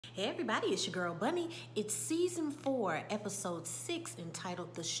Hey everybody, it's your girl Bunny. It's season 4, episode 6,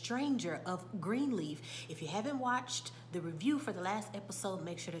 entitled The Stranger of Greenleaf. If you haven't watched the review for the last episode,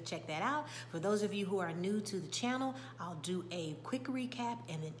 make sure to check that out. For those of you who are new to the channel, I'll do a quick recap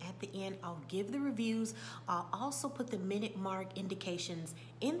and then at the end, I'll give the reviews. I'll also put the minute mark indications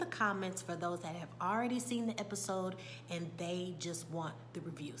in the comments for those that have already seen the episode and they just want the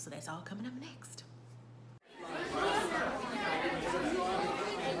review. So that's all coming up next.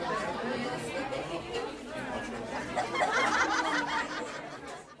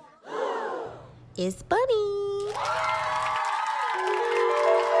 It's Bunny.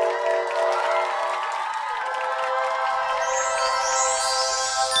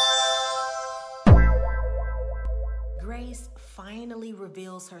 Grace finally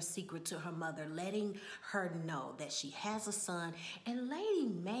reveals her secret to her mother, letting her know that she has a son. And Lady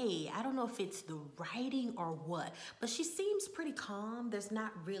May, I don't know if it's the writing or what, but she seems pretty calm. There's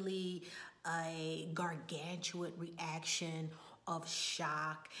not really a gargantuan reaction of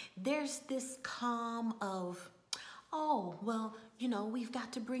shock. There's this calm of, oh, well, you know, we've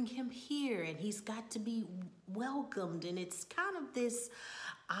got to bring him here and he's got to be welcomed. And it's kind of this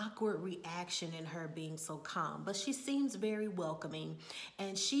awkward reaction in her being so calm, but she seems very welcoming,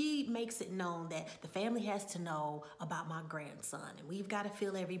 and she makes it known that the family has to know about my grandson and we've got to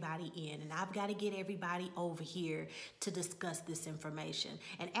fill everybody in, and I've got to get everybody over here to discuss this information.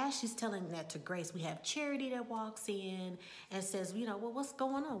 And as she's telling that to Grace, we have Charity that walks in and says, you know, well, what's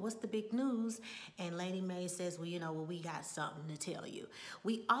going on? What's the big news? And Lady May says, well, you know, well, we got something to tell you.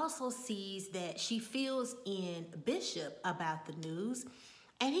 We also sees that she fills in Bishop about the news,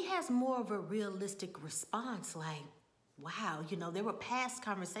 and he has more of a realistic response, like, wow, you know, there were past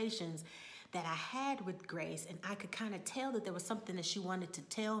conversations that I had with Grace, and I could kind of tell that there was something that she wanted to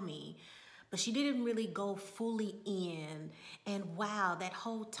tell me, but she didn't really go fully in. And wow, that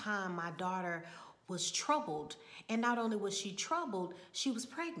whole time my daughter was troubled. And not only was she troubled, she was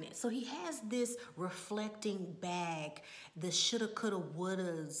pregnant. So he has this reflecting back, the shoulda, coulda,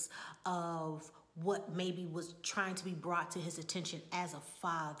 wouldas of what maybe was trying to be brought to his attention as a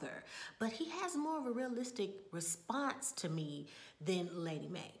father. But he has more of a realistic response to me than Lady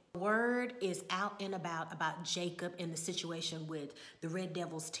May. Word is out and about Jacob and the situation with the Red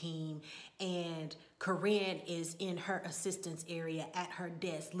Devils team, and Corinne is in her assistance area at her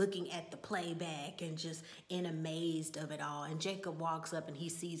desk looking at the playback and just in amazed of it all. And Jacob walks up and he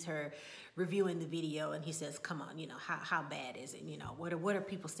sees her reviewing the video and he says, come on, you know, how bad is it? You know, what are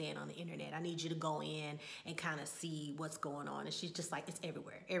people saying on the internet? I need you to go in and kind of see what's going on. And she's just like, it's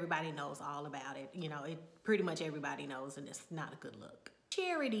everywhere. Everybody knows all about it. You know, pretty much everybody knows, and it's not a good look.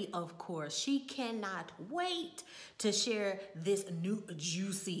 Charity, of course, she cannot wait to share this new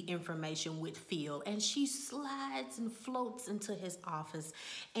juicy information with Phil, and she slides and floats into his office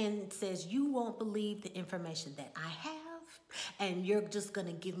and says, you won't believe the information that I have, and you're just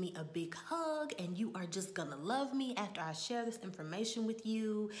gonna give me a big hug, and you are just gonna love me after I share this information with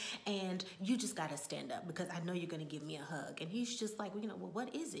you, and you just gotta stand up because I know you're gonna give me a hug. And he's just like, well, you know, well,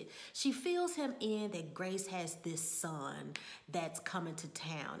 what is it? She fills him in that Grace has this son that's coming to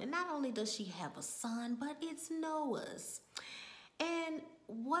town, and not only does she have a son, but it's Noah's. And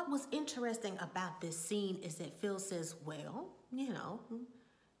what was interesting about this scene is that Phil says, well, you know,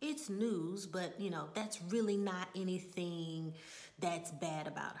 it's news, but, you know, that's really not anything that's bad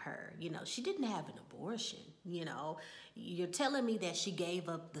about her. You know, she didn't have an abortion. You know, you're telling me that she gave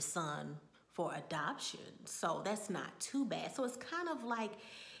up the son for adoption, so that's not too bad. So it's kind of like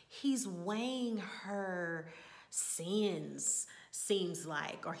he's weighing her sins, seems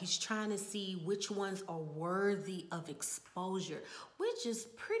like, or he's trying to see which ones are worthy of exposure, which is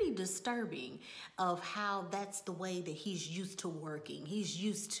pretty disturbing of how that's the way that he's used to working. He's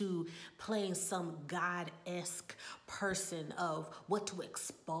used to playing some God-esque person of what to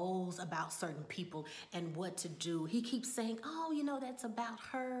expose about certain people and what to do. He keeps saying, oh, you know, that's about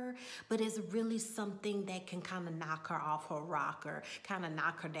her, but it's really something that can kind of knock her off her rocker, kind of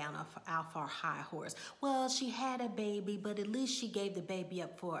knock her down off her high horse. Well, she had a baby, but at least she gave the baby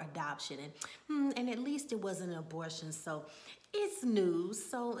up for adoption, and at least it wasn't an abortion, so it's news.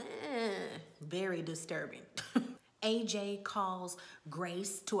 So very disturbing. AJ calls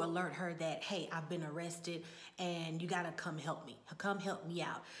Grace to alert her that, hey, I've been arrested and you gotta come help me. Come help me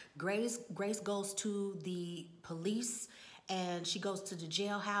out. Grace goes to the police and she goes to the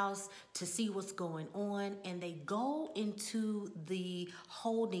jailhouse to see what's going on, and they go into the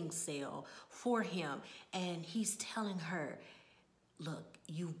holding cell for him, and he's telling her, look,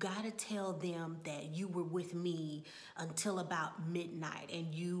 you've got to tell them that you were with me until about midnight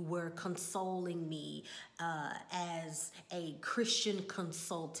and you were consoling me as a Christian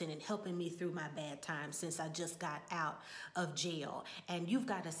consultant and helping me through my bad times since I just got out of jail. And you've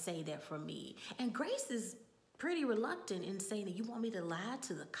got to say that for me. And Grace is pretty reluctant in saying that you want me to lie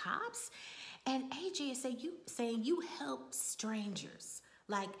to the cops. And AJ is saying you help strangers.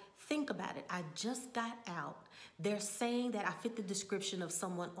 Like, think about it. I just got out. They're saying that I fit the description of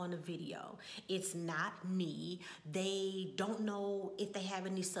someone on a video. It's not me. They don't know if they have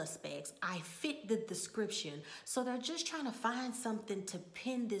any suspects. I fit the description. So they're just trying to find something to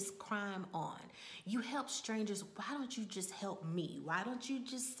pin this crime on. You help strangers. Why don't you just help me? Why don't you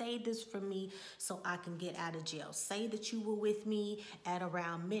just say this for me so I can get out of jail? Say that you were with me at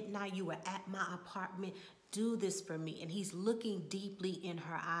around midnight. You were at my apartment. Do this for me. And he's looking deeply in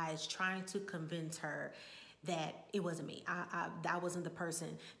her eyes, trying to convince her that it wasn't me. I wasn't the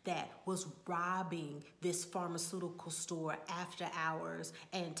person that was robbing this pharmaceutical store after hours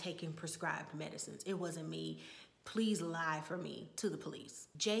and taking prescribed medicines. It wasn't me. Please lie for me to the police.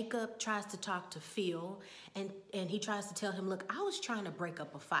 Jacob tries to talk to Phil and he tries to tell him, look, I was trying to break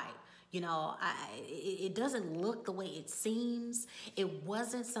up a fight. You know, it doesn't look the way it seems. It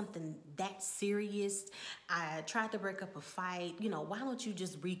wasn't something that serious. I tried to break up a fight. You know, why don't you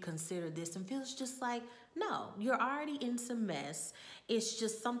just reconsider this? And Phil's just like, no, you're already in some mess. It's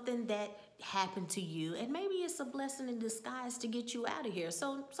just something that happened to you, and maybe it's a blessing in disguise to get you out of here.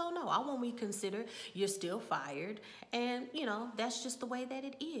 So no, I won't reconsider. You're still fired, and you know, that's just the way that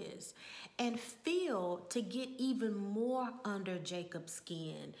it is. And Phil, to get even more under Jacob's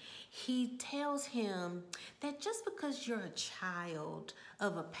skin, he tells him that just because you're a child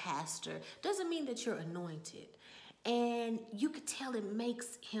of a pastor doesn't mean that you're anointed. And you could tell it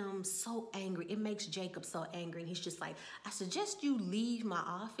makes him so angry. It makes Jacob so angry. And he's just like, I suggest you leave my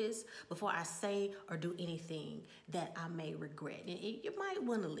office before I say or do anything that I may regret. And you might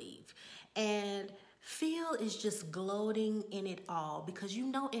want to leave. And Phil is just gloating in it all because you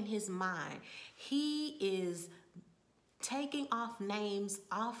know in his mind, he is taking off names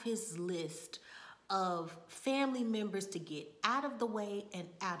off his list of family members to get out of the way and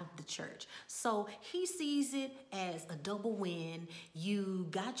out of the church. So he sees it as a double win. You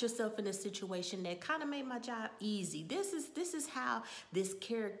got yourself in a situation that kind of made my job easy. This is how this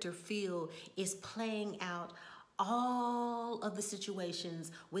character Phil is playing out all of the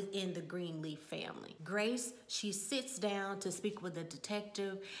situations within the Greenleaf family. Grace, she sits down to speak with the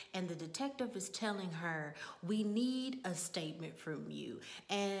detective, and the detective is telling her, we need a statement from you.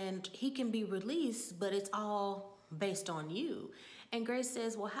 And he can be released, but it's all based on you. And Grace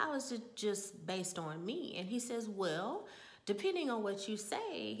says, well, how is it just based on me? And he says, well, depending on what you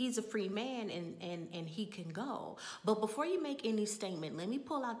say, he's a free man and he can go. But before you make any statement, let me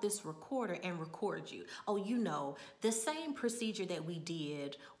pull out this recorder and record you. Oh, you know, the same procedure that we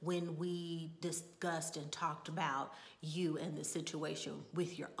did when we discussed and talked about you and the situation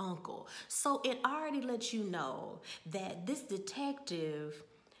with your uncle. So it already lets you know that this detective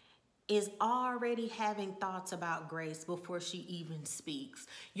is already having thoughts about Grace before she even speaks.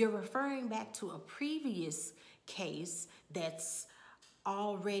 You're referring back to a previous case that's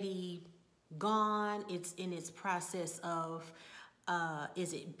already gone. It's in its process of,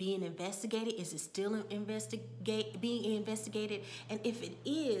 is it being investigated? Is it still being investigated? And if it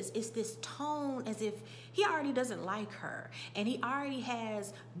is, it's this tone as if he already doesn't like her and he already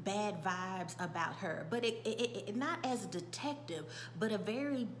has bad vibes about her. But it not as a detective, but a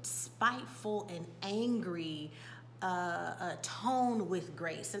very spiteful and angry a tone with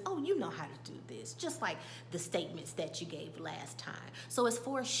Grace. And, oh, you know how to do this, just like the statements that you gave last time. So it's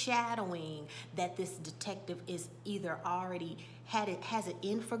foreshadowing that this detective is either already has it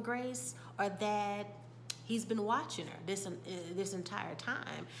in for Grace, or that he's been watching her this entire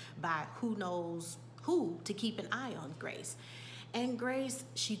time by who knows who to keep an eye on Grace. And Grace,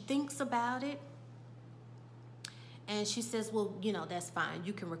 she thinks about it. And she says, well, you know, that's fine.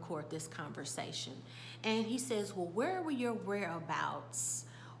 You can record this conversation. And he says, well, where were your whereabouts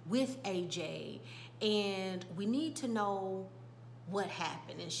with AJ? And we need to know what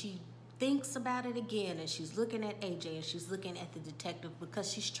happened. And she thinks about it again, and she's looking at AJ and she's looking at the detective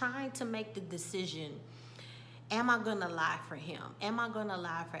because she's trying to make the decision. Am I gonna lie for him? Am I gonna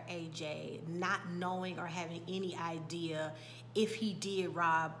lie for AJ, not knowing or having any idea if he did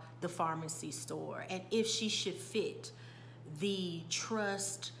rob the pharmacy store, and if she should fit the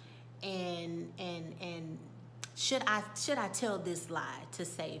trust and should I tell this lie to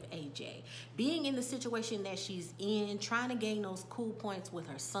save AJ? Being in the situation that she's in, trying to gain those cool points with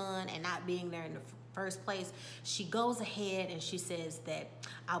her son and not being there first place, she goes ahead and she says that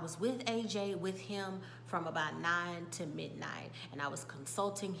I was with AJ, with him from about 9 to midnight, and I was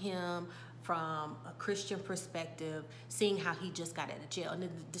consulting him from a Christian perspective, seeing how he just got out of jail. And the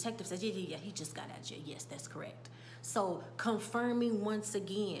detective says, yeah, he just got out of jail. Yes, that's correct. So confirming once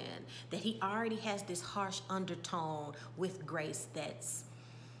again that he already has this harsh undertone with Grace that's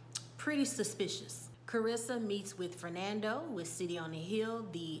pretty suspicious. Carissa meets with Fernando with City on the Hill,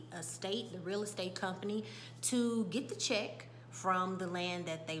 the real estate company, to get the check from the land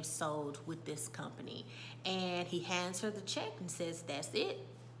that they've sold with this company. And he hands her the check and says, that's it.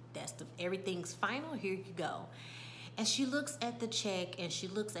 Everything's final, here you go. And she looks at the check and she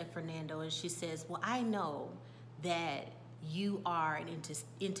looks at Fernando and she says, well, I know that you are an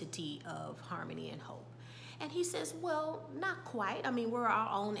entity of harmony and hope. And he says, well, not quite. I mean, we're our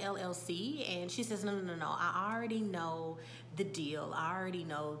own LLC. And she says, no. I already know the deal. I already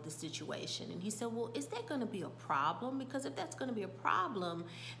know the situation. And he said, well, is that going to be a problem? Because if that's going to be a problem,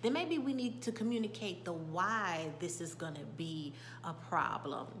 then maybe we need to communicate the why this is going to be a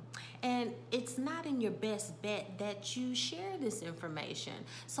problem. And it's not in your best bet that you share this information.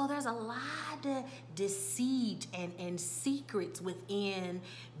 So there's a lot of deceit and secrets within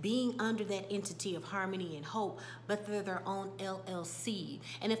being under that entity of harmony and hope, but they're their own LLC.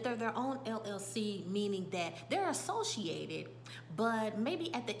 And if they're their own LLC, meaning that they're associated, but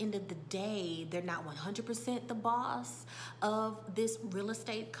maybe at the end of the day, they're not 100% the boss of this real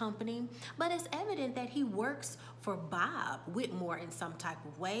estate company, but it's evident that he works for Bob Whitmore in some type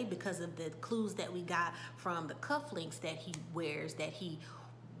of way because of the clues that we got from the cufflinks that he wears, that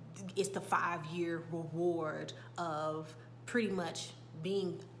it's the 5-year reward of pretty much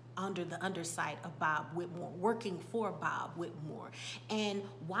being under the undersight of Bob Whitmore, working for Bob Whitmore. And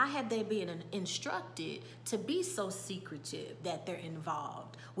why have they been instructed to be so secretive that they're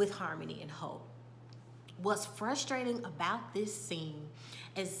involved with harmony and hope? What's frustrating about this scene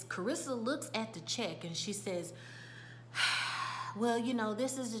is Carissa looks at the check and she says, well, you know,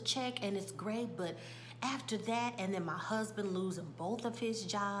 this is a check and it's great, but after that, and then my husband losing both of his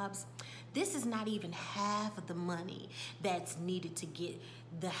jobs, this is not even half of the money that's needed to get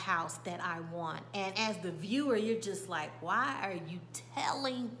the house that I want. And as the viewer, you're just like, why are you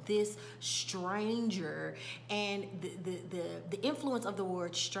telling this stranger? And the influence of the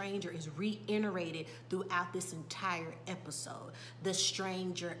word stranger is reiterated throughout this entire episode. The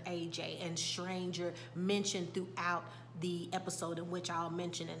stranger AJ, and stranger mentioned throughout the episode, in which I'll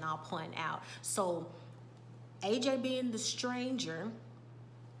mention and I'll point out. So AJ being the stranger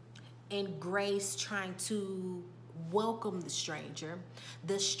and Grace trying to welcome the stranger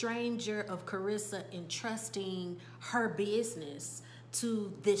of Carissa entrusting her business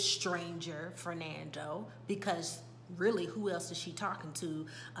to this stranger, Fernando, because really, who else is she talking to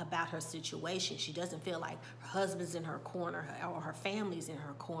about her situation? She doesn't feel like her husband's in her corner or her family's in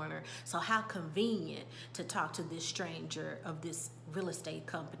her corner. So how convenient to talk to this stranger of this real estate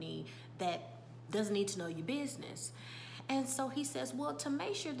company that doesn't need to know your business. And so he says, well, to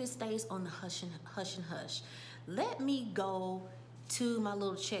make sure this stays on the hush and hush, let me go to my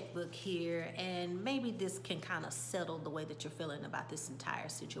little checkbook here, and maybe this can kind of settle the way that you're feeling about this entire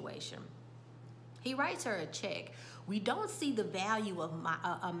situation. He writes her a check. We don't see the value of my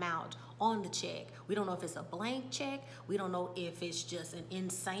amount on the check. We don't know if it's a blank check. We don't know if it's just an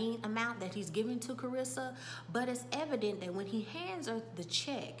insane amount that he's giving to Carissa, but it's evident that when he hands her the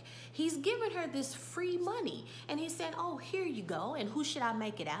check, he's giving her this free money. And he's saying, oh, here you go. And who should I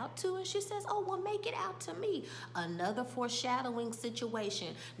make it out to? And she says, oh, well, make it out to me. Another foreshadowing situation.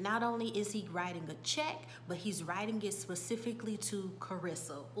 Not only is he writing a check, but he's writing it specifically to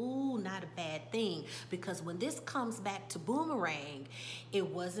Carissa. Ooh, not a bad thing. Because when this comes back to boomerang, it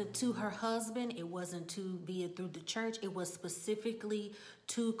wasn't to her husband, it wasn't to be it through the church, it was specifically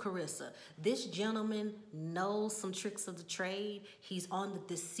to Carissa. This gentleman knows some tricks of the trade. He's on the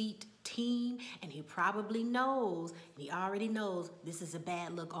deceit team, and he probably knows, and he already knows, this is a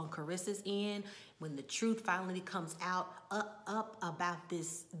bad look on Carissa's end when the truth finally comes out up about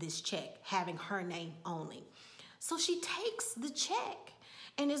this check having her name only. So she takes the check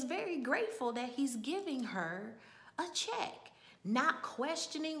and is very grateful that he's giving her a check. Not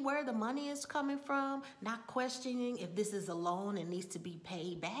questioning where the money is coming from, not questioning if this is a loan and needs to be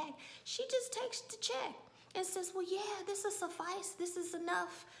paid back. She just takes the check and says, well, yeah, this will suffice. This is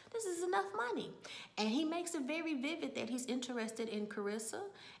enough money. And he makes it very vivid that he's interested in Carissa,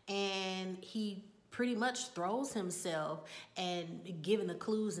 and he pretty much throws himself and giving the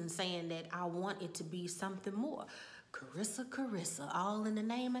clues and saying that I want it to be something more. Carissa, all in the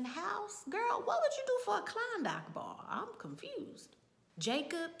name and house? Girl, what would you do for a Klondike bar? I'm confused.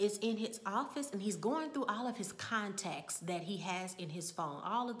 Jacob is in his office and he's going through all of his contacts that he has in his phone,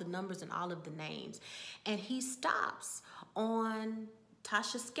 all of the numbers and all of the names. And he stops on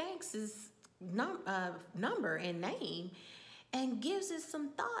Tasha Skanks's number and name and gives it some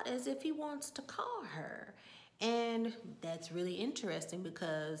thought as if he wants to call her. And that's really interesting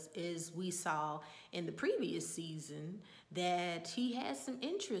because, as we saw in the previous season, that he has some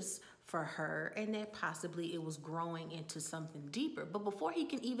interest for her and that possibly it was growing into something deeper. But before he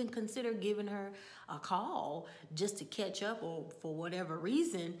can even consider giving her a call just to catch up or for whatever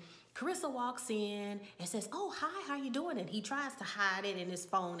reason, Carissa walks in and says, "Oh, hi, how you doing?" And he tries to hide it in his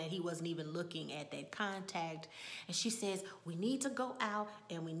phone that he wasn't even looking at that contact. And she says, "We need to go out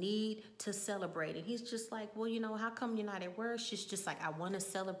and we need to celebrate." And he's just like, "Well, how come you're not at work?" She's just like, "I want to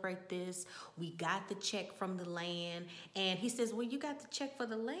celebrate this. We got the check from the land." And he says, "Well, you got the check for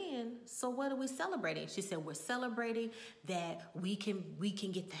the land, so what are we celebrating?" She said, "We're celebrating that we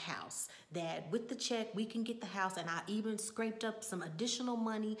can get the house. That with the check, we can get the house. And I even scraped up some additional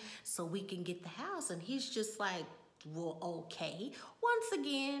money so we can get the house." And he's just like, "Well, okay." Once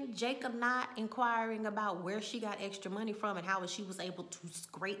again, Jacob not inquiring about where she got extra money from and how she was able to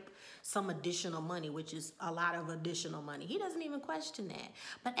scrape some additional money, which is a lot of additional money. He doesn't even question that.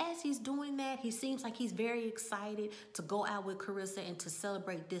 But as he's doing that, he seems like he's very excited to go out with Carissa and to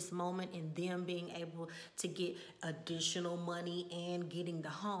celebrate this moment and them being able to get additional money and getting the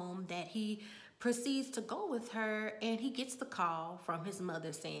home that he proceeds to go with her. And he gets the call from his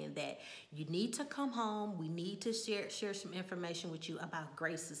mother saying that you need to come home. We need to share some information with you about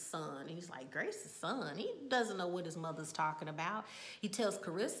Grace's son. And he's like, Grace's son? He doesn't know what his mother's talking about. He tells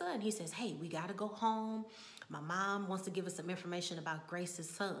Carissa and he says, "Hey, we got to go home. My mom wants to give us some information about Grace's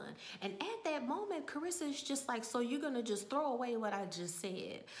son." And at that moment, Carissa is just like, "So you're going to just throw away what I just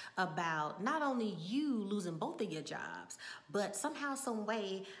said about not only you losing both of your jobs, but somehow, some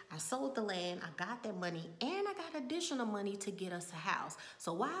way, I sold the land, I got that money, and I got additional money to get us a house.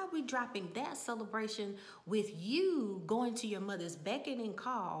 So why are we dropping that celebration with you going to your mother's beck and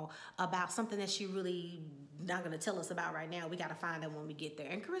call about something that she really not going to tell us about right now? We got to find out when we get there."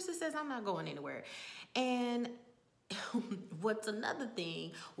 And Carissa says, "I'm not going anywhere." And what's another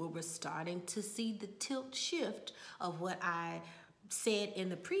thing where we're starting to see the tilt shift of what I said in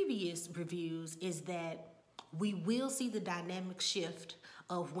the previous reviews is that we will see the dynamic shift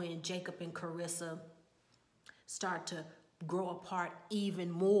of when Jacob and Carissa start to grow apart even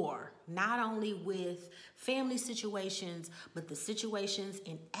more, not only with family situations, but the situations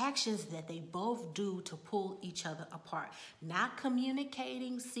and actions that they both do to pull each other apart. Not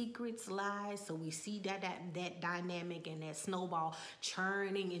communicating secrets, lies, so we see that dynamic and that snowball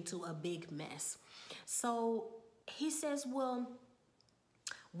churning into a big mess. So he says, "Well,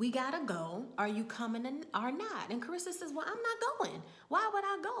 we gotta go. Are you coming or not?" And Carissa says, "Well, I'm not going. Why would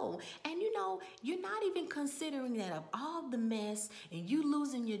I go?" And you're not even considering that of all the mess and you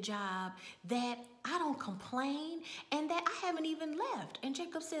losing your job, that I don't complain and that I haven't even left. And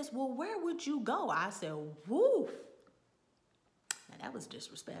Jacob says, "Well, where would you go?" I said, "Woo." Now that was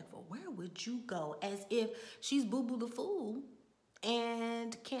disrespectful. Where would you go? As if she's Boo Boo the Fool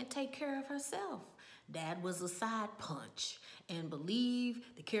and can't take care of herself. That was a side punch. And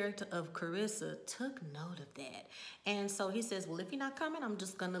believe the character of Carissa took note of that. And so he says, "Well, if you're not coming, I'm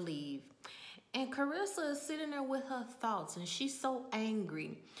just going to leave." And Carissa is sitting there with her thoughts, and she's so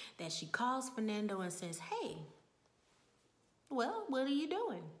angry that she calls Fernando and says, "Hey, well, what are you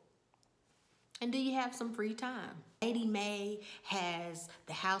doing? And do you have some free time?" Lady May has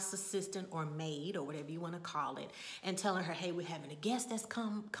the house assistant or maid or whatever you want to call it and telling her, "Hey, we're having a guest that's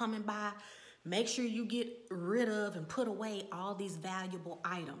coming by. Make sure you get rid of and put away all these valuable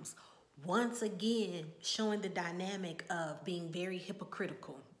items." Once again, showing the dynamic of being very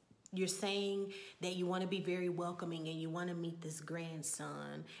hypocritical. You're saying that you want to be very welcoming and you want to meet this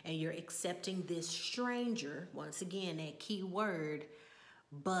grandson and you're accepting this stranger, once again, that key word,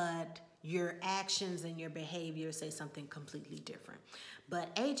 but your actions and your behavior say something completely different.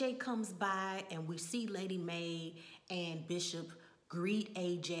 But AJ comes by and we see Lady May and Bishop greet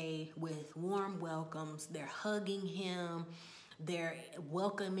AJ with warm welcomes. They're hugging him. They're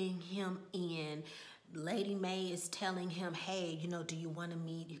welcoming him in. Lady May is telling him, "Hey, do you want to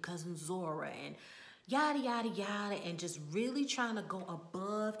meet your cousin Zora?" And yada, yada, yada. And just really trying to go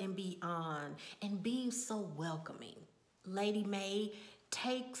above and beyond and being so welcoming. Lady May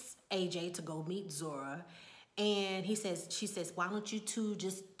takes AJ to go meet Zora. And she says, "Why don't you two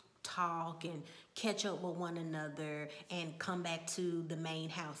just talk and catch up with one another and come back to the main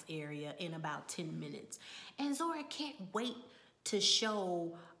house area in about 10 minutes. And Zora can't wait to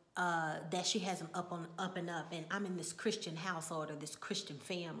show that she has him up and up, and I'm in this Christian household or this Christian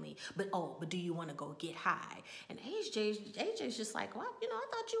family, but do you want to go get high? And AJ's just like, well, I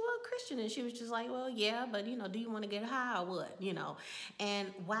thought you were a Christian. And she was just like, well, yeah, but do you want to get high or what? And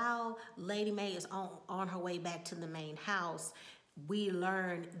while Lady Mae is on her way back to the main house, we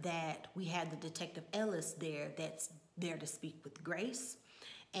learn that we had the Detective Ellis there that's there to speak with Grace.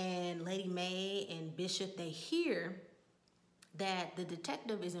 And Lady Mae and Bishop, they hear that the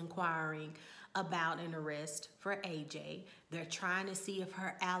detective is inquiring about an arrest for AJ. They're trying to see if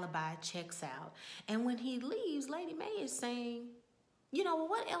her alibi checks out. And when he leaves, Lady Mae is saying,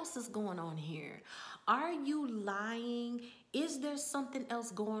 what else is going on here? Are you lying? Is there something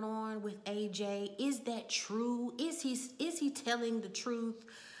else going on with AJ? Is that true? Is he telling the truth?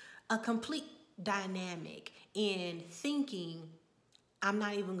 A complete dynamic in thinking, I'm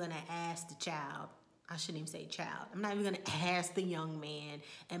not even going to ask the child. I shouldn't even say child. I'm not even going to ask the young man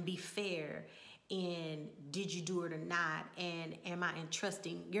and be fair in did you do it or not, and am I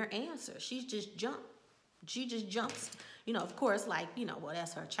entrusting your answer? She just jumps, of course, well,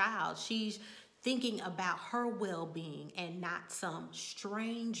 that's her child. She's thinking about her well-being and not some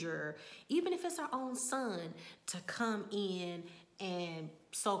stranger, even if it's her own son, to come in and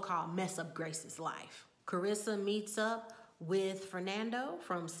so-called mess up Grace's life. Carissa meets up with Fernando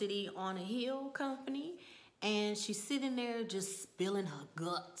from City on a Hill Company, and she's sitting there just spilling her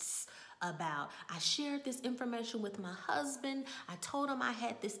guts about, I shared this information with my husband. I told him I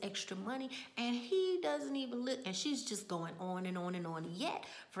had this extra money, and he doesn't even look. And she's just going on and on and on. Yet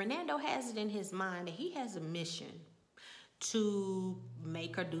Fernando has it in his mind that he has a mission to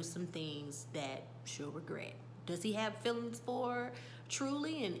make her do some things that she'll regret. Does he have feelings for her?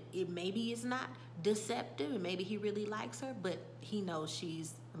 Truly, and maybe it's not deceptive, and maybe he really likes her, but he knows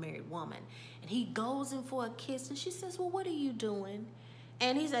she's a married woman. And he goes in for a kiss, and she says, well, what are you doing?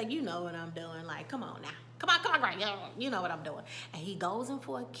 And he's like, you know what I'm doing. Like, come on now. Come on, right? You know what I'm doing. And he goes in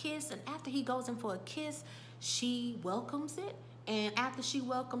for a kiss, and after he goes in for a kiss, she welcomes it. And after she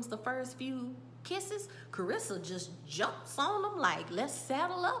welcomes the first few kisses, Carissa just jumps on him like, let's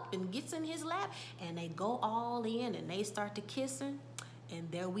saddle up, and gets in his lap, and they go all in and they start to kissing. And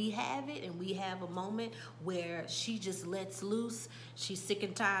there we have it, and we have a moment where she just lets loose. She's sick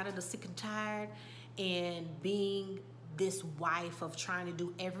and tired of the sick and tired, and being this wife of trying to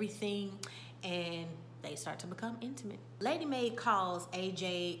do everything, and they start to become intimate. Lady Mae calls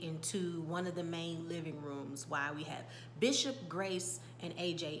AJ into one of the main living rooms while we have Bishop, Grace, and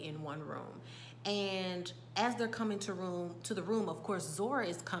AJ in one room. And as they're coming to the room, of course, Zora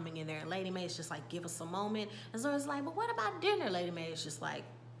is coming in there, and Lady Mae is just like, give us a moment. And Zora's like, but what about dinner? Lady Mae is just like,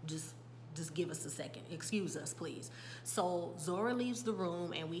 just give us a second. Excuse us, please. So Zora leaves the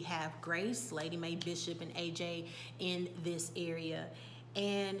room, and we have Grace, Lady Mae, Bishop, and AJ in this area.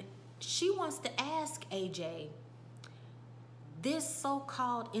 And she wants to ask AJ, this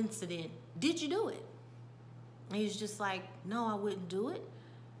so-called incident, did you do it? And he's just like, no, I wouldn't do it.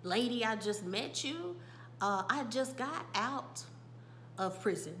 Lady, I just met you. I just got out of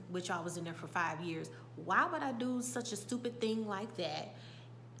prison, which I was in there for 5 years. Why would I do such a stupid thing like that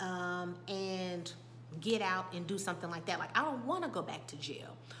and get out and do something like that? Like, I don't want to go back to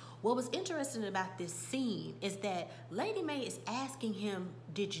jail. What was interesting about this scene is that Lady Mae is asking him,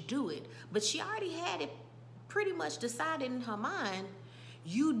 did you do it? But she already had it pretty much decided in her mind,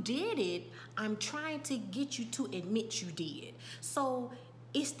 you did it. I'm trying to get you to admit you did. So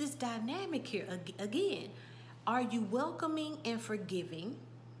it's this dynamic here again. Are you welcoming and forgiving?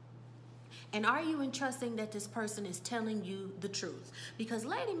 And are you entrusting that this person is telling you the truth? Because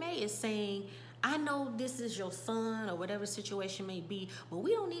Lady Mae is saying, I know this is your son or whatever situation may be, but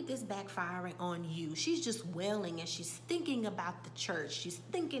we don't need this backfiring on you. She's just wailing, and she's thinking about the church. She's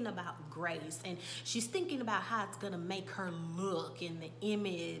thinking about Grace, and she's thinking about how it's going to make her look in the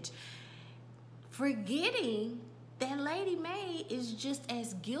image, forgetting that Lady Mae is just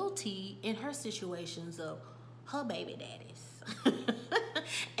as guilty in her situations of her baby daddies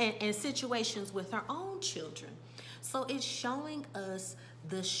and situations with her own children. So it's showing us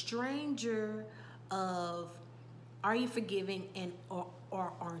the stranger of, are you forgiving and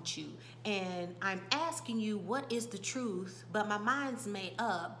or aren't you? And I'm asking you, what is the truth? But my mind's made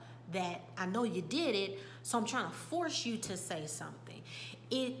up that I know you did it, so I'm trying to force you to say something.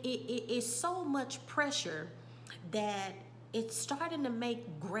 It's so much pressure that it's starting to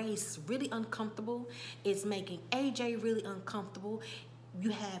make Grace really uncomfortable. It's making AJ really uncomfortable.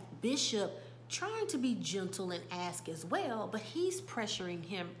 You have Bishop trying to be gentle and ask as well, but he's pressuring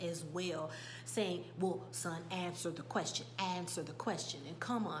him as well, saying, well, son, answer the question, and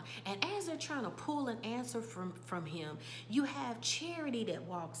come on. And as they're trying to pull an answer from him, you have Charity that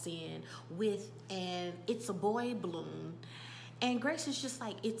walks in with an It's a Boy balloon. And Grace is just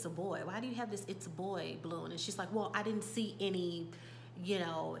like, it's a boy. Why do you have this It's a Boy balloon? And she's like, well, I didn't see any, you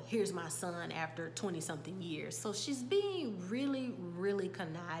know, here's my son after 20-something years. So she's being really, really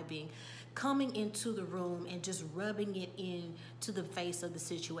conniving, coming into the room and just rubbing it into the face of the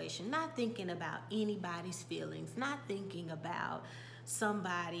situation, not thinking about anybody's feelings, not thinking about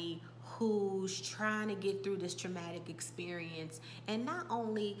somebody who's trying to get through this traumatic experience. And not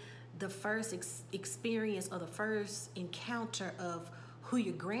only the first experience or the first encounter of who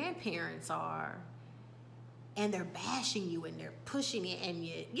your grandparents are, and they're bashing you and they're pushing it, and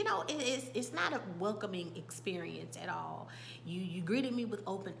you know, it's not a welcoming experience at all. You greeted me with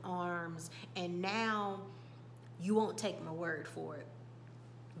open arms, and now you won't take my word for it.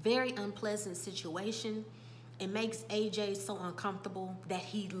 Very unpleasant situation. It makes AJ so uncomfortable that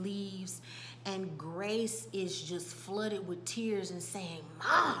he leaves, and Grace is just flooded with tears and saying,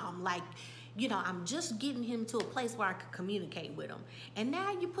 Mom, like, you know, I'm just getting him to a place where I could communicate with him, and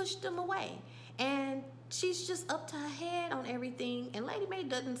now you pushed him away. And she's just up to her head on everything. And Lady Mae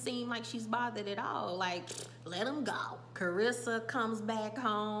doesn't seem like she's bothered at all. Like, let him go. Carissa comes back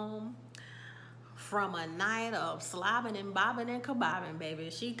home from a night of slobbing and bobbing and kabobbing, baby.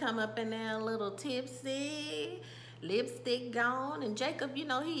 She come up in there a little tipsy, lipstick gone. And Jacob, you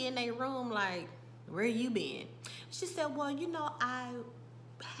know, he in their room like, where you been? She said, well, you know, I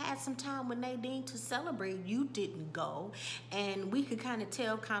had some time with Nadine to celebrate. You didn't go. And we could kind of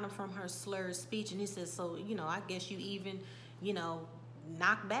tell kind of from her slurred speech. And he says, so, you know, I guess you even, you know,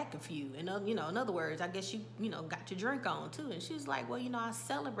 knock back a few. And, you know, in other words, I guess you know, got your drink on too. And she's like, well, you know, I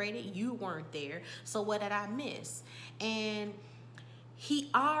celebrated. You weren't there. So what did I miss? And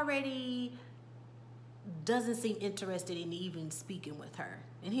he already doesn't seem interested in even speaking with her.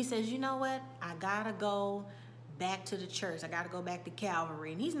 And he says, you know what? I gotta go back to the church. I got to go back to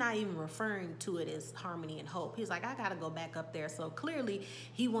Calvary. And he's not even referring to it as Harmony and Hope. He's like, I got to go back up there. So clearly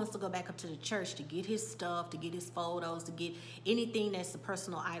he wants to go back up to the church to get his stuff, to get his photos, to get anything that's the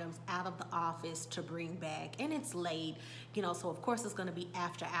personal items out of the office to bring back. And it's late, you know, so of course it's going to be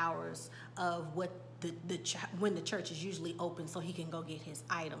after hours of what when the church is usually open, so he can go get his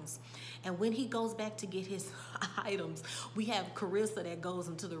items. And when he goes back to get his items, we have Carissa that goes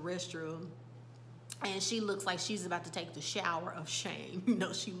into the restroom. And she looks like she's about to take the shower of shame. You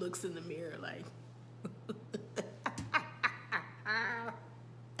know, she looks in the mirror like,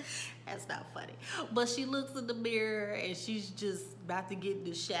 that's not funny. But she looks in the mirror and she's just about to get in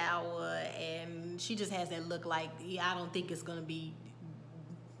the shower, and she just has that look like, yeah, I don't think it's gonna be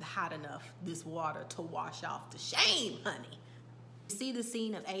hot enough, this water, to wash off the shame, honey. You see the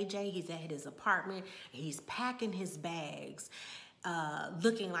scene of AJ, he's at his apartment, he's packing his bags.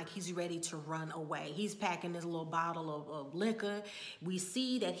 Looking like he's ready to run away. He's packing this little bottle of liquor. We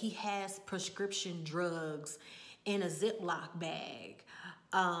see that he has prescription drugs in a Ziploc bag.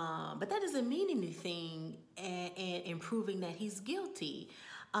 But that doesn't mean anything in proving that he's guilty.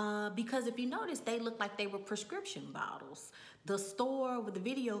 Because if you notice, they look like they were prescription bottles. The store with the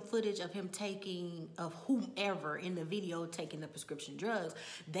video footage of him taking, of whomever in the video taking the prescription drugs,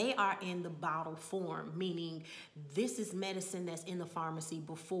 they are in the bottle form, meaning this is medicine that's in the pharmacy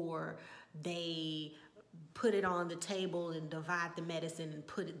before they put it on the table and divide the medicine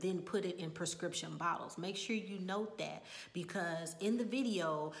and then put it in prescription bottles. Make sure you note that, because in the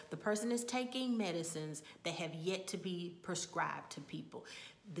video, the person is taking medicines that have yet to be prescribed to people.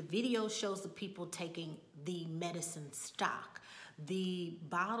 The video shows the people taking the medicine stock. The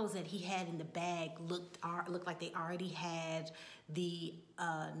bottles that he had in the bag looked like they already had the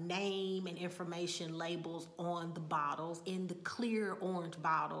name and information labels on the bottles in the clear orange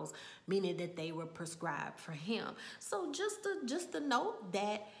bottles, meaning that they were prescribed for him. So just a note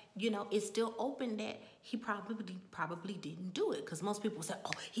that, you know, it's still open that he probably didn't do it, because most people say,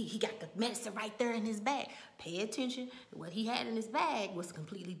 oh, he got the medicine right there in his bag. Pay attention. What he had in his bag was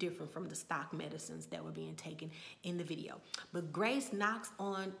completely different from the stock medicines that were being taken in the video. But Grace knocks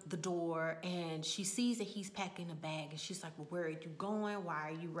on the door and she sees that he's packing a bag, and she's like, well, where are you going? Why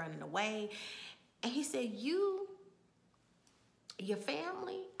are you running away? And he said, your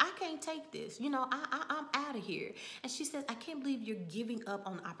family, I can't take this. You know, I'm out of here. And she says, I can't believe you're giving up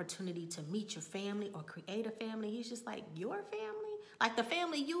on the opportunity to meet your family or create a family. He's just like, your family? Like the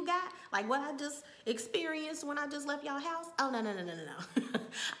family you got, like what I just experienced when I just left y'all house. Oh, no, no, no, no, no, no.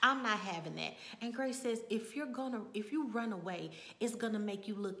 I'm not having that. And Grace says, if you run away, it's gonna make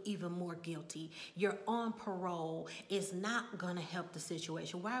you look even more guilty. You're on parole. It's not gonna help the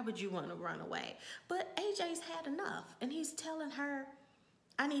situation. Why would you wanna run away? But AJ's had enough, and he's telling her,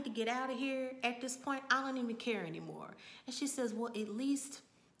 I need to get out of here. At this point, I don't even care anymore. And she says, well, at least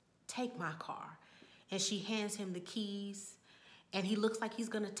take my car. And she hands him the keys. And he looks like he's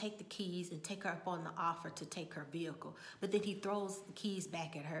going to take the keys and take her up on the offer to take her vehicle. But then he throws the keys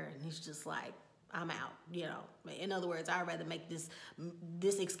back at her, and he's just like, I'm out, you know. In other words, I'd rather make this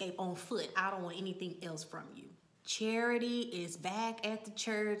escape on foot. I don't want anything else from you. Charity is back at the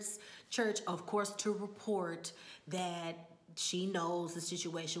church, of course, to report that she knows the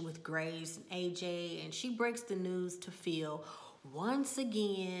situation with Grace and AJ, and she breaks the news to Phil. Once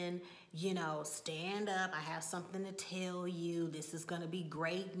again, you know, stand up. I have something to tell you. This is going to be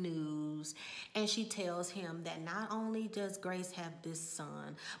great news. And she tells him that not only does Grace have this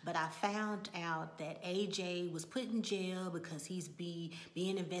son, but I found out that AJ was put in jail because he's being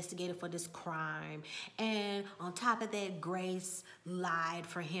investigated for this crime. And on top of that, Grace lied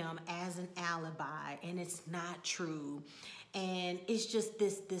for him as an alibi, and it's not true. And it's just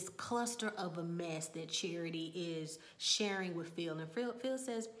this cluster of a mess that Charity is sharing with Phil. And Phil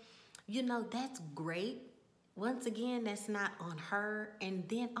says, you know, that's great. Once again, that's not on her. And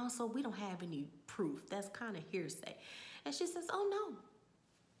then also, we don't have any proof. That's kind of hearsay. And she says, oh, no,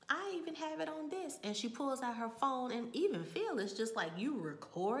 I even have it on this. And she pulls out her phone. And even Phil is just like, you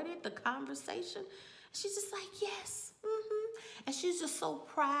recorded the conversation? She's just like, yes. And she's just so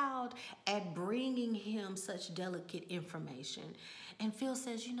proud at bringing him such delicate information. And Phil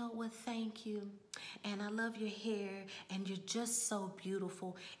says, you know what, thank you. And I love your hair, and you're just so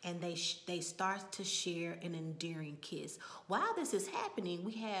beautiful. And they start to share an endearing kiss. While this is happening,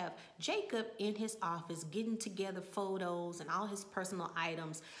 we have Jacob in his office getting together photos and all his personal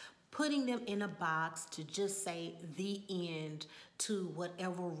items, putting them in a box to just say the end to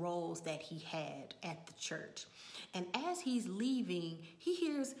whatever roles that he had at the church. And as he's leaving, he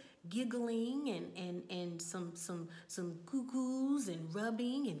hears giggling and some cuckoos and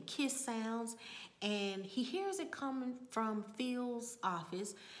rubbing and kiss sounds. And he hears it coming from Phil's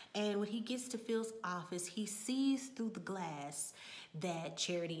office. And when he gets to Phil's office, he sees through the glass that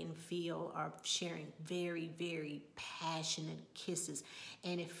Charity and Phil are sharing very, very passionate kisses.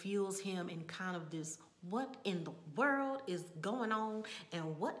 And it fuels him in kind of this, what in the world is going on,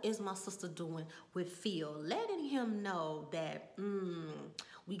 and what is my sister doing with Phil? Letting him know that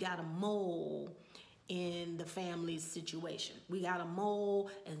we got a mole in the family's situation. We got a mole,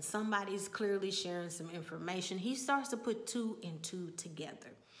 and somebody's clearly sharing some information. He starts to put two and two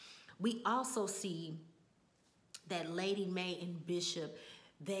together. We also see that Lady Mae and Bishop,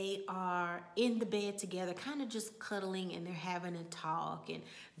 they are in the bed together, kind of just cuddling, and they're having a talk. And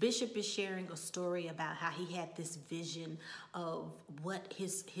Bishop is sharing a story about how he had this vision of what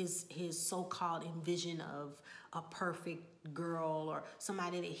his so-called envision of a perfect girl or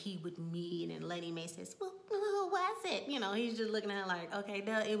somebody that he would meet. And Lady Mae says, well, who was it? You know, he's just looking at her like, okay,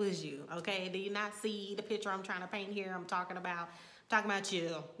 duh, it was you. Okay, do you not see the picture I'm trying to paint here? I'm talking about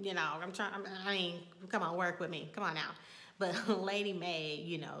you. You know, I mean, come on, work with me. Come on now. But Lady Mae,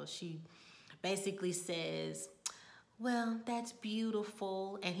 you know, she basically says, well, that's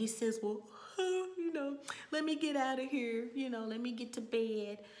beautiful. And he says, well, you know, let me get out of here. You know, let me get to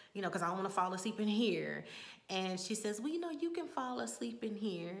bed, you know, because I don't want to fall asleep in here. And she says, well, you know, you can fall asleep in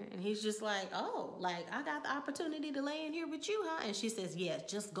here. And he's just like, oh, like, I got the opportunity to lay in here with you, huh? And she says, yes,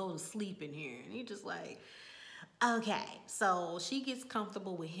 just go to sleep in here. And he's just like, okay, so she gets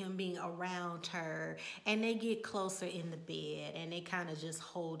comfortable with him being around her, and they get closer in the bed, and they kind of just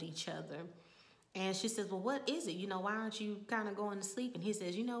hold each other. And she says, well, what is it? You know, why aren't you kind of going to sleep? And he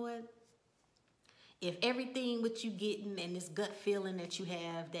says, you know what? If everything what you getting and this gut feeling that you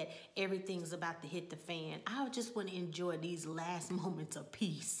have that everything's about to hit the fan, I just want to enjoy these last moments of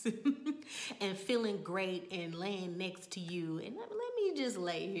peace and feeling great and laying next to you. And let me just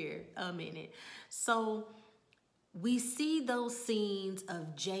lay here a minute. So we see those scenes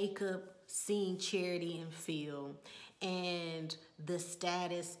of Jacob seeing Charity and Phil, and the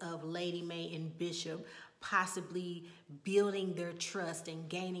status of Lady Mae and Bishop possibly building their trust and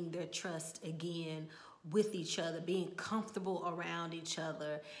gaining their trust again with each other, being comfortable around each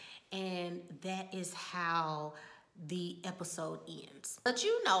other. And that is how the episode ends. But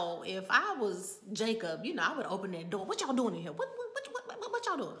you know, if I was Jacob, you know, I would open that door. What y'all doing in here? What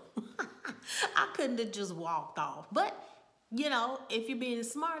y'all doing? I couldn't have just walked off. But, you know, if you're being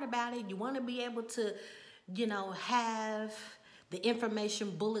smart about it, you want to be able to, you know, have the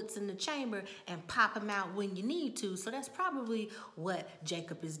information bullets in the chamber and pop them out when you need to. So that's probably what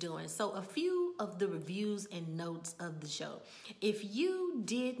Jacob is doing. So a few of the reviews and notes of the show. If you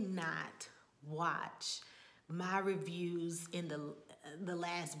did not watch my reviews in the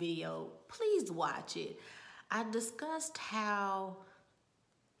last video, please watch it. I discussed how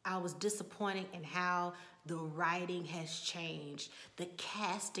I was disappointed in how the writing has changed, the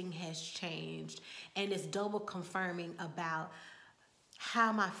casting has changed, and it's double confirming about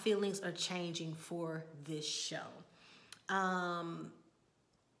how my feelings are changing for this show. A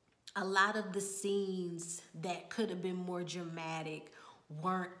lot of the scenes that could have been more dramatic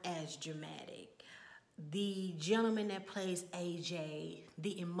weren't as dramatic. The gentleman that plays AJ,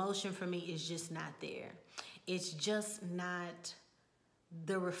 the emotion for me is just not there. It's just not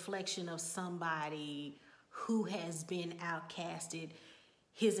the reflection of somebody who has been outcasted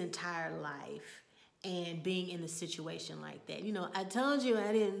his entire life and being in a situation like that. You know, I told you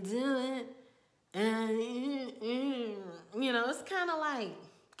I didn't do it. You know, it's kind of like,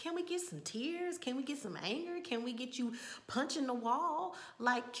 can we get some tears? Can we get some anger? Can we get you punching the wall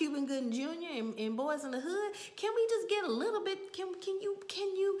like Cuban Gooding Jr. and Boys in the Hood? Can we just get a little bit? Can you?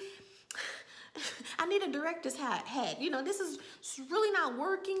 I need a director's hat. You know, this is really not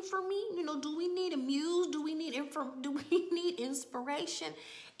working for me. You know, do we need a muse? Do we need inspiration?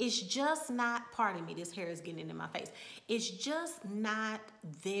 It's just not, pardon me, this hair is getting in my face. It's just not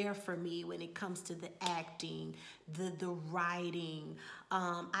there for me when it comes to the acting, the writing.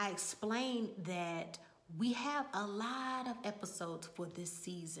 I explained that we have a lot of episodes for this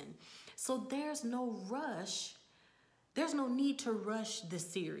season. So there's no rush. There's no need to rush the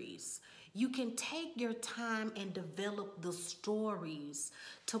series. You can take your time and develop the stories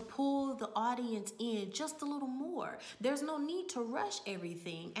to pull the audience in just a little more. There's no need to rush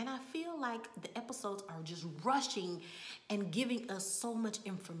everything. And I feel like the episodes are just rushing and giving us so much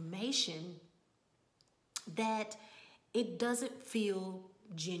information that it doesn't feel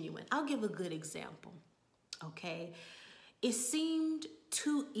genuine. I'll give a good example, okay? It seemed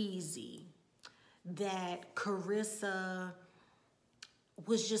too easy that Carissa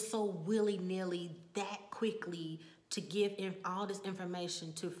was just so willy-nilly that quickly to give all this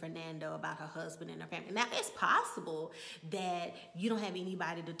information to Fernando about her husband and her family. Now, it's possible that you don't have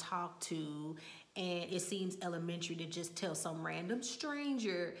anybody to talk to and it seems elementary to just tell some random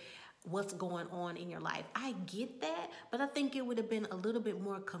stranger what's going on in your life. I get that, but I think it would have been a little bit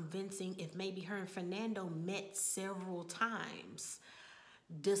more convincing if maybe her and Fernando met several times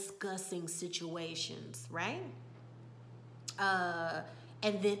discussing situations, right?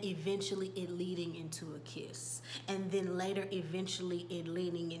 And then eventually it leading into a kiss. And then later, eventually it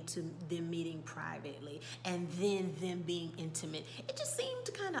leading into them meeting privately. And then them being intimate. It just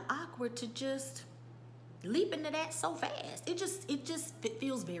seemed kind of awkward to just leap into that so fast. It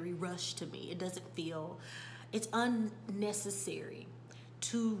feels very rushed to me. It doesn't feel, it's unnecessary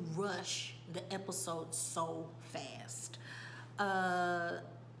to rush the episode so fast.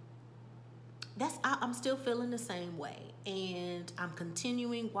 I'm still feeling the same way, and I'm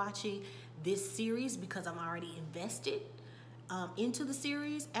continuing watching this series because I'm already invested into the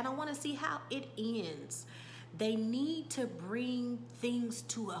series, and I want to see how it ends. They need to bring things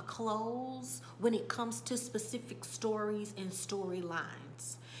to a close when it comes to specific stories and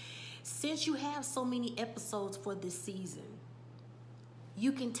storylines. Since you have so many episodes for this season,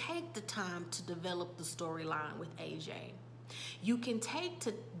 you can take the time to develop the storyline with AJ. You can take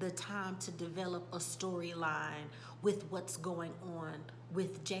the time to develop a storyline with what's going on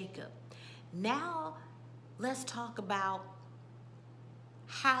with Jacob. Now, let's talk about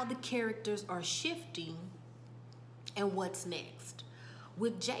how the characters are shifting and what's next.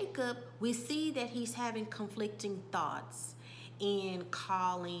 With Jacob, we see that he's having conflicting thoughts in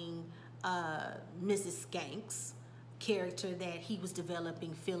calling Mrs. Skanks, character that he was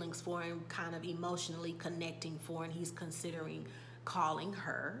developing feelings for and kind of emotionally connecting for, and he's considering calling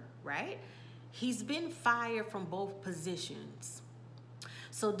her, right? He's been fired from both positions.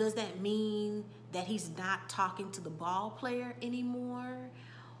 So does that mean that he's not talking to the ball player anymore?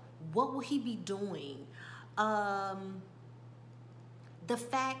 What will he be doing? The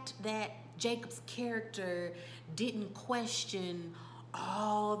fact that Jacob's character didn't question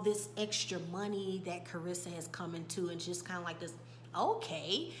all this extra money that Carissa has come into and just kind of like this,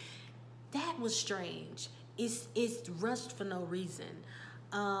 okay, that was strange. It's rushed for no reason.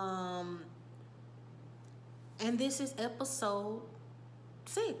 And this is episode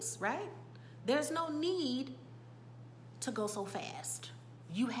 6, right? There's no need to go so fast.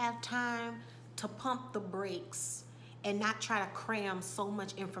 You have time to pump the brakes and not try to cram so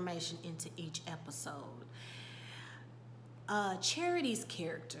much information into each episode. Charity's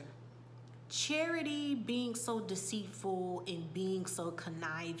character. Charity being so deceitful and being so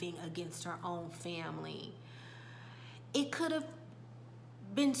conniving against her own family. It could have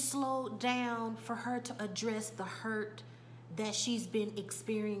been slowed down for her to address the hurt that she's been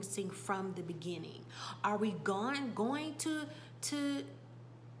experiencing from the beginning. Are we going to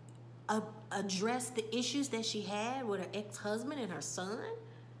address the issues that she had with her ex-husband and her son?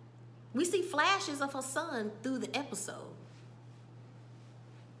 We see flashes of her son through the episode.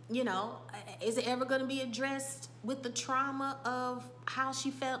 You know, is it ever going to be addressed with the trauma of how she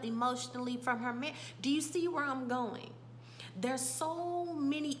felt emotionally from her man? Do you see where I'm going? There's so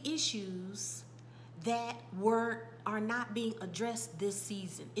many issues that are not being addressed this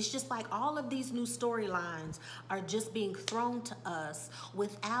season. It's just like all of these new storylines are just being thrown to us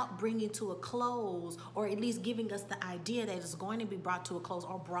without bringing to a close, or at least giving us the idea that it's going to be brought to a close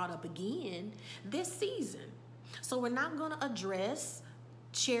or brought up again this season. So we're not going to address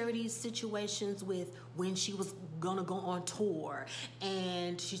Charity's situations with when she was gonna go on tour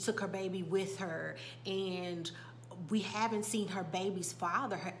and she took her baby with her, and we haven't seen her baby's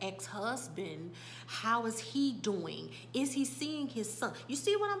father, her ex-husband. How is he doing? Is he seeing his son? You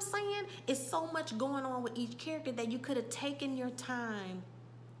see what I'm saying? It's so much going on with each character that you could have taken your time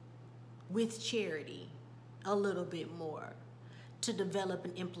with Charity a little bit more to develop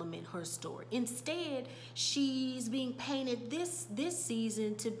and implement her story. Instead, she's being painted this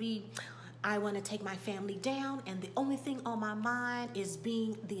season to be, I want to take my family down, and the only thing on my mind is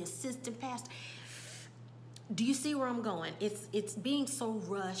being the assistant pastor. Do you see where I'm going? It's being so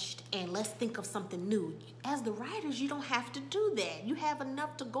rushed, and let's think of something new. As the writers, you don't have to do that. You have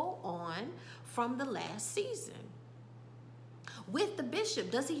enough to go on from the last season. With the bishop,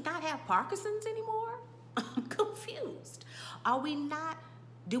 does he not have Parkinson's anymore? I'm confused. Are we not,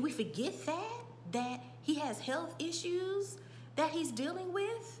 did we forget that he has health issues that he's dealing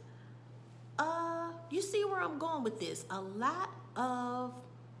with? You see where I'm going with this. A lot of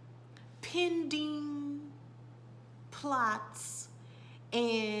pending plots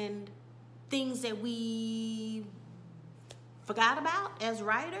and things that we forgot about as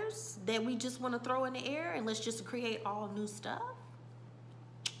writers that we just want to throw in the air and let's just create all new stuff.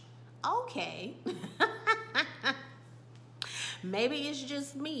 Okay. Maybe it's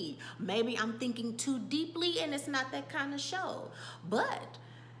just me. Maybe I'm thinking too deeply and it's not that kind of show. But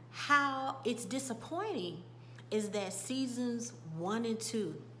how it's disappointing is that seasons 1 and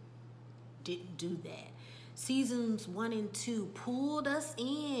 2 didn't do that. Seasons 1 and 2 pulled us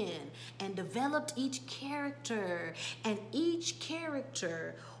in and developed each character. And each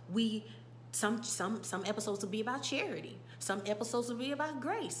character, some episodes will be about Charity. Some episodes will be about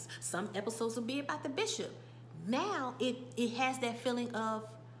Grace. Some episodes will be about the bishop. Now it has that feeling of,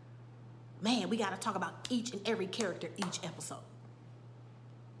 man, we got to talk about each and every character each episode.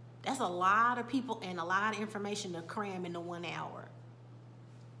 That's a lot of people and a lot of information to cram into 1 hour.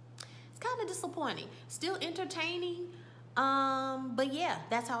 It's kind of disappointing. Still entertaining, but yeah,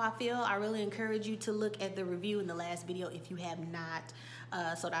 that's how I feel. I really encourage you to look at the review in the last video if you have not,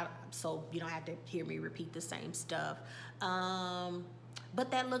 so you don't have to hear me repeat the same stuff. But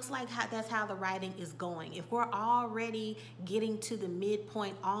that looks like that's how the writing is going. If we're already getting to the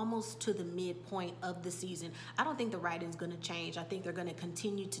midpoint, almost to the midpoint of the season, I don't think the writing's gonna change. I think they're gonna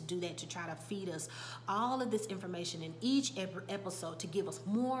continue to do that to try to feed us all of this information in each episode to give us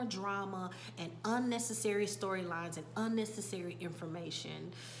more drama and unnecessary storylines and unnecessary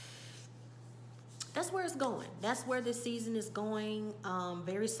information. That's where it's going. That's where this season is going.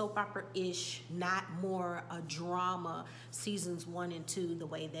 Very soap opera-ish, not more a drama seasons 1 and 2 the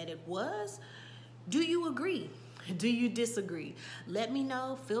way that it was. Do you agree? Do you disagree? Let me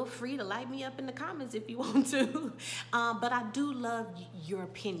know. Feel free to light me up in the comments if you want to. But I do love your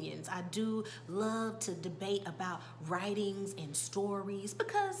opinions. I do love to debate about writings and stories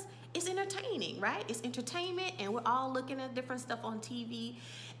because it's entertaining, right? It's entertainment, and we're all looking at different stuff on TV,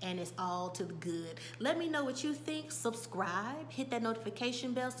 and it's all to the good. Let me know what you think. Subscribe, hit that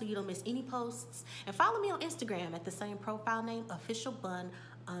notification bell so you don't miss any posts, and follow me on Instagram at the same profile name,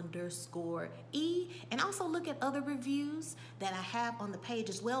 officialbun_E, and also look at other reviews that I have on the page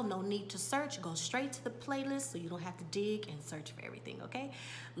as well. No need to search. Go straight to the playlist so you don't have to dig and search for everything, okay?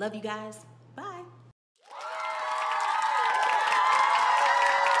 Love you guys. Bye.